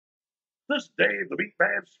This is Dave, the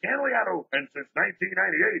MeatMan Scandaliato, and since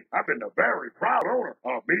 1998, I've been the very proud owner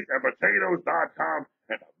of MeatandPotatoes.com,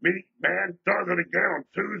 and the MeatMan does it again on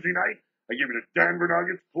Tuesday night. I give you the Denver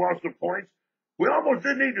Nuggets plus the points. We almost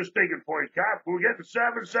didn't need the stinking points, Cap. We get to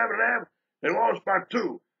 7.5. They lost by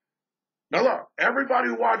 2. Now look, everybody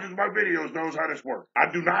who watches my videos knows how this works. I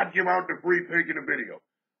do not give out the free pick in the video.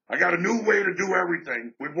 I got a new way to do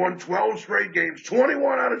everything. We've won 12 straight games, 21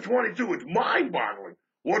 out of 22. It's mind-boggling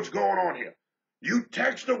what's going on here. You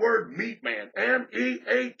text the word MeatMan,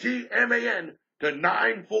 M-E-A-T-M-A-N, to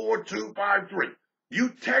 94253. You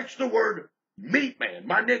text the word MeatMan,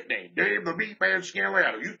 my nickname, Dave the MeatMan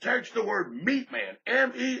Scandaliato. You text the word MeatMan,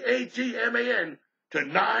 M-E-A-T-M-A-N, to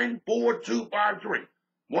 94253.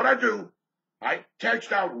 What I do, I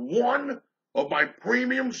text out one of my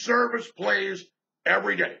premium service plays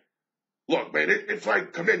every day. Look, man, it's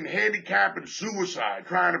like committing handicap and suicide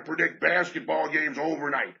trying to predict basketball games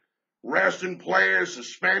overnight. Resting players,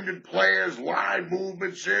 suspended players, line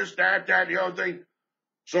movements, this, that, the other thing.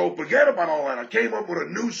 So forget about all that. I came up with a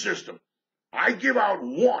new system. I give out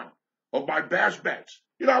one of my best bets.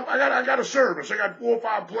 You know, I got a service. I got 4 or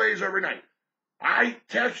 5 plays every night. I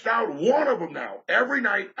text out one of them now every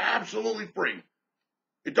night, absolutely free.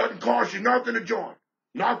 It doesn't cost you nothing to join.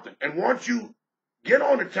 Nothing. And once you get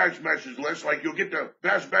on the text message list, like you'll get the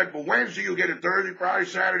best bet for Wednesday, you'll get it Thursday, Friday,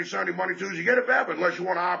 Saturday, Sunday, Monday, Tuesday, you get it back. But unless you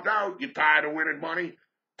want to opt out, you're tired of winning money,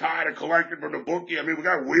 tired of collecting from the bookie. I mean, we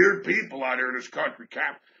got weird people out here in this country,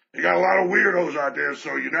 Cap. You got a lot of weirdos out there,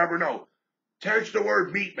 so you never know. Text the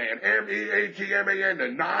word MeatMan, M-E-A-T-M-A-N,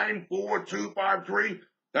 to 94253.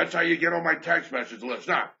 That's how you get on my text message list.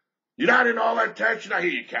 Now, you're not in all that text. I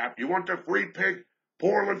hear you, Cap. You want the free pick?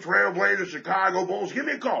 Portland Trail Blazers, Chicago Bulls, give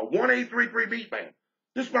me a call, 1-833-MeatMan.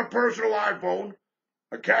 This is my personal iPhone.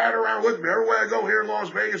 I carry it around with me everywhere I go here in Las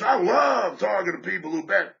Vegas. I love talking to people who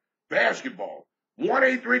bet basketball.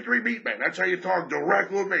 1-833-MeatMan. That's how you talk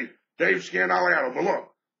directly with me, Dave Scandaliato. But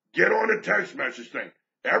look, get on the text message thing.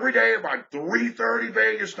 Every day about 3:30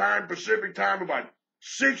 Vegas time, Pacific time, about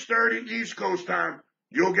 6:30 East Coast time,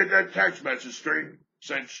 you'll get that text message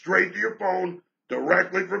sent straight to your phone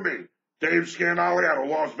directly from me. Dave Scandaliato,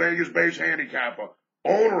 Las Vegas-based handicapper,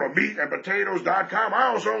 owner of MeatandPotatoes.com. I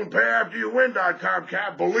also own PayAfterYouWin.com,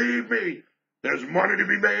 Cap. Believe me, there's money to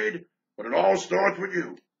be made, but it all starts with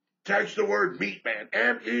you. Text the word MeatMan,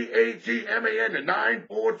 M-E-A-T-M-A-N, to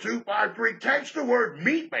 94253. Text the word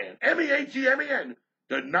MeatMan, M-E-A-T-M-A-N,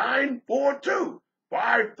 to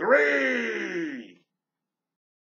 94253.